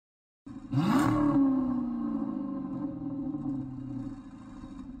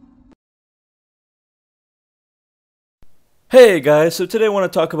Hey guys, so today I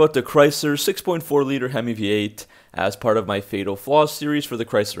want to talk about the Chrysler 6.4 liter Hemi V8 as part of my Fatal Flaws series for the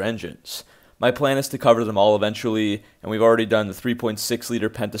Chrysler engines. My plan is to cover them all eventually, and we've already done the 3.6 liter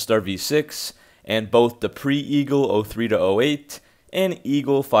Pentastar V6 and both the pre-Eagle 03 to 08 and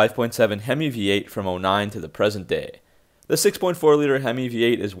Eagle 5.7 Hemi V8 from 09 to the present day. The 6.4 liter Hemi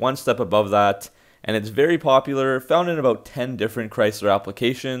V8 is one step above that, and it's very popular, found in about 10 different Chrysler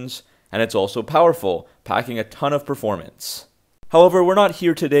applications, and it's also powerful, packing a ton of performance. However, we're not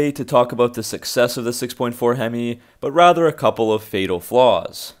here today to talk about the success of the 6.4 Hemi, but rather a couple of fatal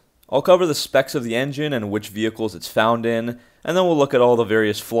flaws. I'll cover the specs of the engine and which vehicles it's found in, and then we'll look at all the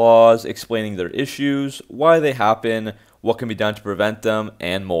various flaws, explaining their issues, why they happen, what can be done to prevent them,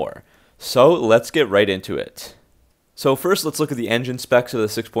 and more. So let's get right into it. So first, let's look at the engine specs of the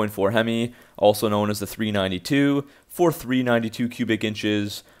 6.4 Hemi, also known as the 392, for 392 cubic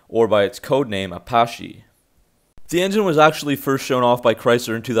inches, or by its code name Apache. The engine was actually first shown off by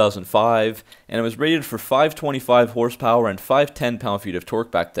Chrysler in 2005, and it was rated for 525 horsepower and 510 pound-feet of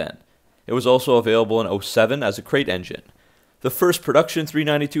torque back then. It was also available in 07 as a crate engine. The first production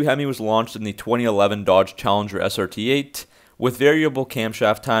 392 Hemi was launched in the 2011 Dodge Challenger SRT8, with variable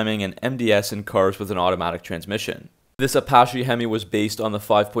camshaft timing and MDS in cars with an automatic transmission. This Apache Hemi was based on the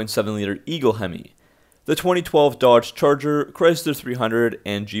 5.7 liter Eagle Hemi. The 2012 Dodge Charger, Chrysler 300,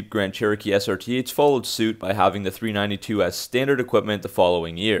 and Jeep Grand Cherokee SRT8s followed suit by having the 392 as standard equipment the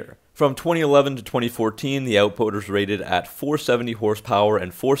following year. From 2011 to 2014, the output was rated at 470 horsepower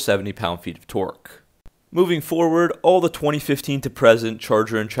and 470 pound-feet of torque. Moving forward, all the 2015 to present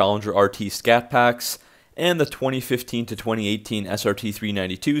Charger and Challenger RT Scat Packs and the 2015 to 2018 SRT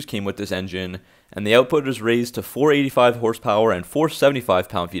 392s came with this engine, and the output was raised to 485 horsepower and 475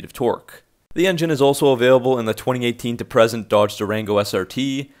 pound-feet of torque. The engine is also available in the 2018 to present Dodge Durango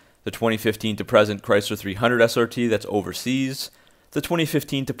SRT, the 2015 to present Chrysler 300 SRT that's overseas, the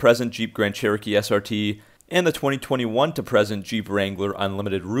 2015 to present Jeep Grand Cherokee SRT, and the 2021 to present Jeep Wrangler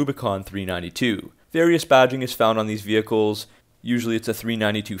Unlimited Rubicon 392. Various badging is found on these vehicles. Usually it's a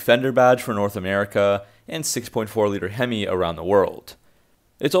 392 fender badge for North America and 6.4 liter Hemi around the world.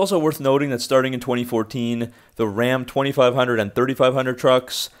 It's also worth noting that starting in 2014, the Ram 2500 and 3500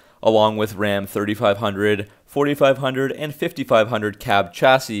 trucks, along with Ram 3500, 4500, and 5500 cab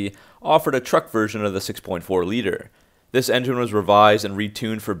chassis, offered a truck version of the 6.4 liter. This engine was revised and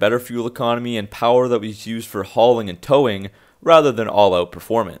retuned for better fuel economy and power that was used for hauling and towing rather than all-out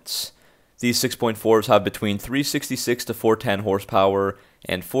performance. These 6.4s have between 366 to 410 horsepower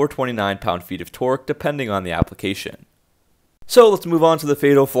and 429 pound-feet of torque depending on the application. So let's move on to the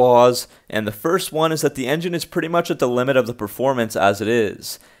fatal flaws, and the first one is that the engine is pretty much at the limit of the performance as it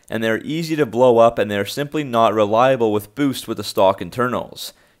is, and they're easy to blow up and they're simply not reliable with boost with the stock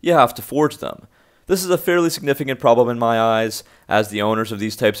internals. You have to forge them. This is a fairly significant problem in my eyes, as the owners of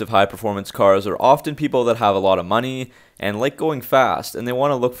these types of high-performance cars are often people that have a lot of money and like going fast, and they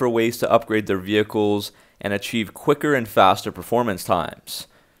want to look for ways to upgrade their vehicles and achieve quicker and faster performance times.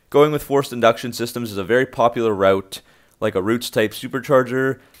 Going with forced induction systems is a very popular route, like a Roots-type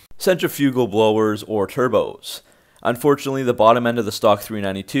supercharger, centrifugal blowers, or turbos. Unfortunately, the bottom end of the stock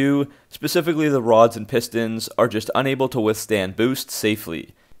 392, specifically the rods and pistons, are just unable to withstand boost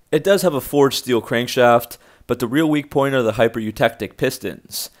safely. It does have a forged steel crankshaft, but the real weak point are the hypereutectic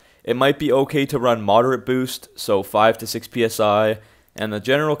pistons. It might be okay to run moderate boost, so 5 to 6 psi, and the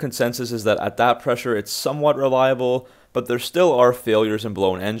general consensus is that at that pressure it's somewhat reliable, but there still are failures in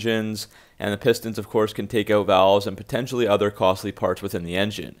blown engines, and the pistons of course can take out valves and potentially other costly parts within the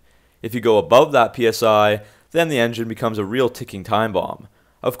engine. If you go above that psi, then the engine becomes a real ticking time bomb.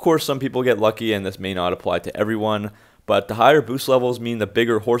 Of course, some people get lucky and this may not apply to everyone, but the higher boost levels mean the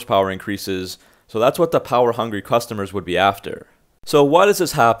bigger horsepower increases, so that's what the power-hungry customers would be after. So why does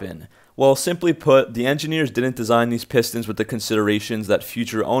this happen? Well, simply put, the engineers didn't design these pistons with the considerations that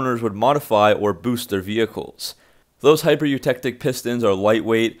future owners would modify or boost their vehicles. Those hypereutectic pistons are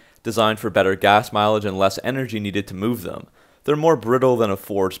lightweight, designed for better gas mileage and less energy needed to move them. They're more brittle than a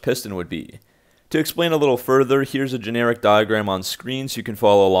forged piston would be. To explain a little further, here's a generic diagram on screen so you can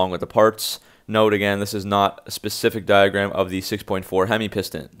follow along with the parts. Note again, this is not a specific diagram of the 6.4 Hemi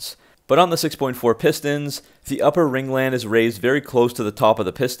pistons. But on the 6.4 pistons, the upper ringland is raised very close to the top of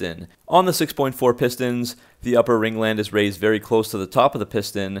the piston. On the 6.4 pistons, the upper ringland is raised very close to the top of the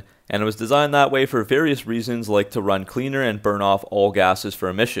piston, and it was designed that way for various reasons like to run cleaner and burn off all gases for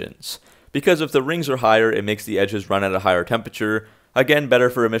emissions. Because if the rings are higher, it makes the edges run at a higher temperature, again better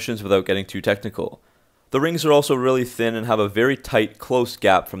for emissions without getting too technical. The rings are also really thin and have a very tight, close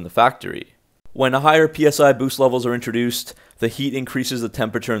gap from the factory. When higher PSI boost levels are introduced, The heat increases the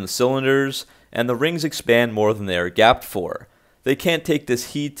temperature in the cylinders, and the rings expand more than they are gapped for. They can't take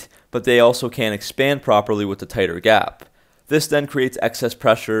this heat, but they also can't expand properly with the tighter gap. This then creates excess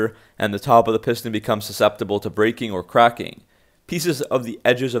pressure, and the top of the piston becomes susceptible to breaking or cracking. Pieces of the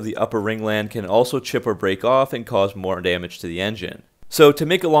edges of the upper ringland can also chip or break off and cause more damage to the engine. So to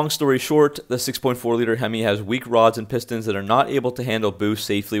make a long story short, the 6.4 liter Hemi has weak rods and pistons that are not able to handle boost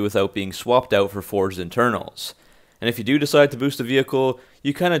safely without being swapped out for forged internals. And if you do decide to boost a vehicle,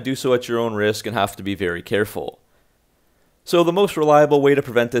 you kind of do so at your own risk and have to be very careful. So the most reliable way to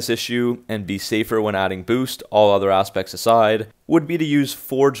prevent this issue and be safer when adding boost, all other aspects aside, would be to use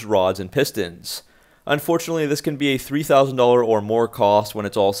forged rods and pistons. Unfortunately, this can be a $3,000 or more cost when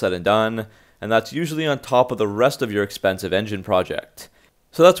it's all said and done, and that's usually on top of the rest of your expensive engine project.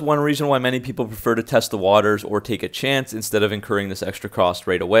 So that's one reason why many people prefer to test the waters or take a chance instead of incurring this extra cost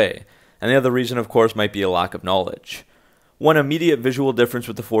right away. And the other reason, of course, might be a lack of knowledge. One immediate visual difference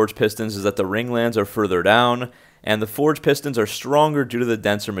with the forged pistons is that the ringlands are further down, and the forged pistons are stronger due to the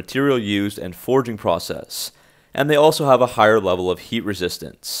denser material used and forging process. And they also have a higher level of heat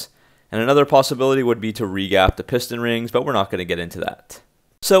resistance. And another possibility would be to regap the piston rings, but we're not going to get into that.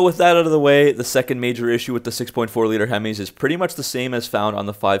 So with that out of the way, the second major issue with the 6.4 liter Hemis is pretty much the same as found on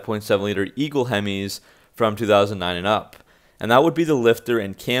the 5.7 liter Eagle Hemis from 2009 and up. And that would be the lifter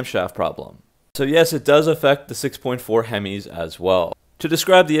and camshaft problem. So yes, it does affect the 6.4 Hemis as well. To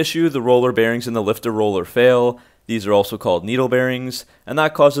describe the issue, the roller bearings in the lifter roller fail. These are also called needle bearings, and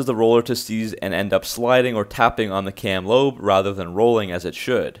that causes the roller to seize and end up sliding or tapping on the cam lobe rather than rolling as it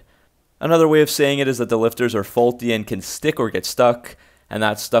should. Another way of saying it is that the lifters are faulty and can stick or get stuck, and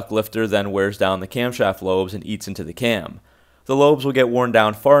that stuck lifter then wears down the camshaft lobes and eats into the cam. The lobes will get worn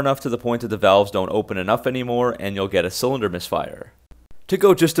down far enough to the point that the valves don't open enough anymore, and you'll get a cylinder misfire. To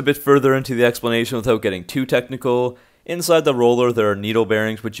go just a bit further into the explanation without getting too technical, inside the roller there are needle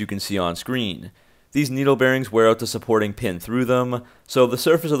bearings which you can see on screen. These needle bearings wear out the supporting pin through them, so the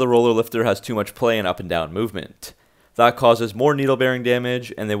surface of the roller lifter has too much play in up and down movement. That causes more needle bearing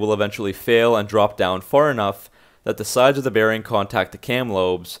damage, and they will eventually fail and drop down far enough that the sides of the bearing contact the cam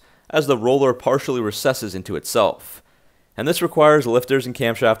lobes as the roller partially recesses into itself. And this requires lifters and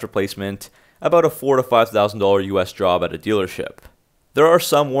camshaft replacement, about a $4,000 to $5,000 US job at a dealership. There are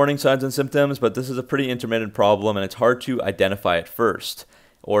some warning signs and symptoms, but this is a pretty intermittent problem and it's hard to identify at first,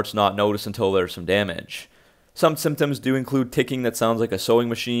 or it's not noticed until there's some damage. Some symptoms do include ticking that sounds like a sewing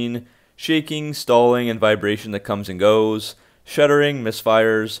machine, shaking, stalling, and vibration that comes and goes, shuddering,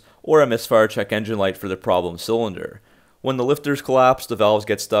 misfires, or a misfire check engine light for the problem cylinder. When the lifters collapse, the valves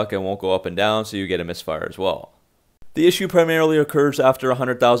get stuck and won't go up and down, so you get a misfire as well. The issue primarily occurs after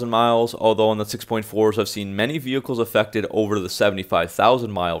 100,000 miles, although on the 6.4s I've seen many vehicles affected over the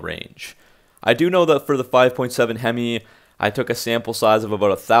 75,000 mile range. I do know that for the 5.7 Hemi, I took a sample size of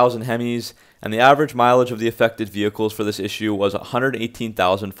about 1,000 Hemis, and the average mileage of the affected vehicles for this issue was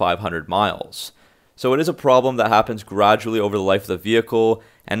 118,500 miles. So it is a problem that happens gradually over the life of the vehicle,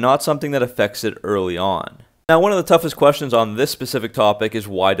 and not something that affects it early on. Now, one of the toughest questions on this specific topic is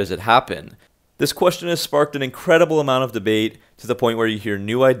why does it happen? This question has sparked an incredible amount of debate to the point where you hear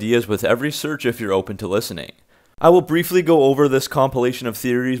new ideas with every search if you're open to listening. I will briefly go over this compilation of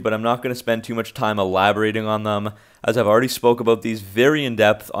theories, but I'm not going to spend too much time elaborating on them, as I've already spoke about these very in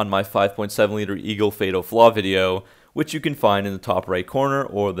depth on my 5.7 liter Eagle Fatal Flaw video, which you can find in the top right corner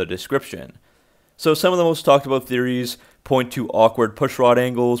or the description. So some of the most talked about theories point to awkward pushrod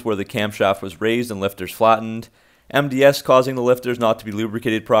angles where the camshaft was raised and lifters flattened, MDS causing the lifters not to be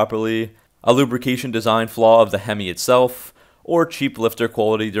lubricated properly, a lubrication design flaw of the Hemi itself, or cheap lifter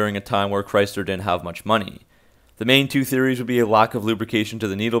quality during a time where Chrysler didn't have much money. The main two theories would be a lack of lubrication to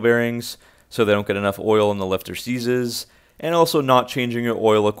the needle bearings, so they don't get enough oil and the lifter seizes, and also not changing your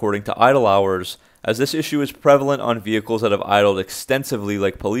oil according to idle hours, as this issue is prevalent on vehicles that have idled extensively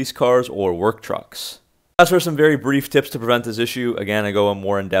like police cars or work trucks. As for some very brief tips to prevent this issue, again I go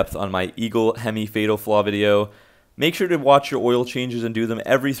more in depth on my Eagle Hemi Fatal Flaw video. Make sure to watch your oil changes and do them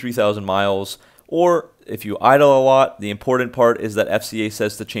every 3,000 miles, or if you idle a lot, the important part is that FCA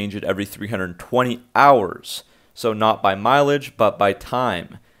says to change it every 320 hours, so not by mileage, but by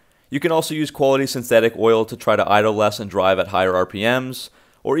time. You can also use quality synthetic oil to try to idle less and drive at higher RPMs,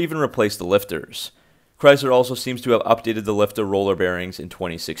 or even replace the lifters. Chrysler also seems to have updated the lifter roller bearings in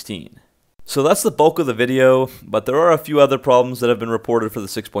 2016. So that's the bulk of the video, but there are a few other problems that have been reported for the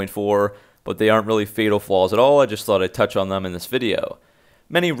 6.4, but they aren't really fatal flaws at all. I just thought I'd touch on them in this video.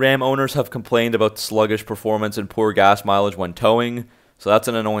 Many Ram owners have complained about sluggish performance and poor gas mileage when towing, so that's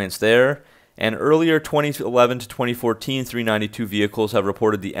an annoyance there. And earlier 2011 to 2014 392 vehicles have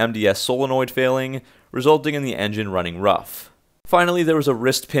reported the MDS solenoid failing, resulting in the engine running rough. Finally, there was a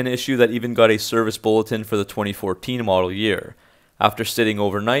wrist pin issue that even got a service bulletin for the 2014 model year. After sitting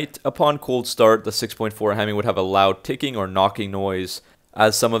overnight, upon cold start, the 6.4 Hemi would have a loud ticking or knocking noise,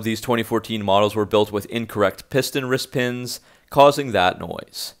 as some of these 2014 models were built with incorrect piston wrist pins, causing that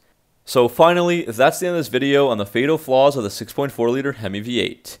noise. So finally, that's the end of this video on the fatal flaws of the 6.4 liter Hemi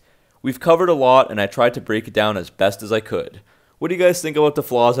V8. We've covered a lot and I tried to break it down as best as I could. What do you guys think about the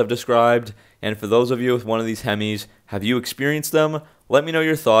flaws I've described? And for those of you with one of these Hemis, have you experienced them? Let me know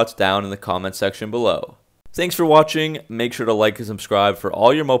your thoughts down in the comment section below. Thanks for watching, make sure to like and subscribe for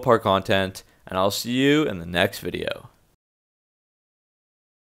all your Mopar content, and I'll see you in the next video.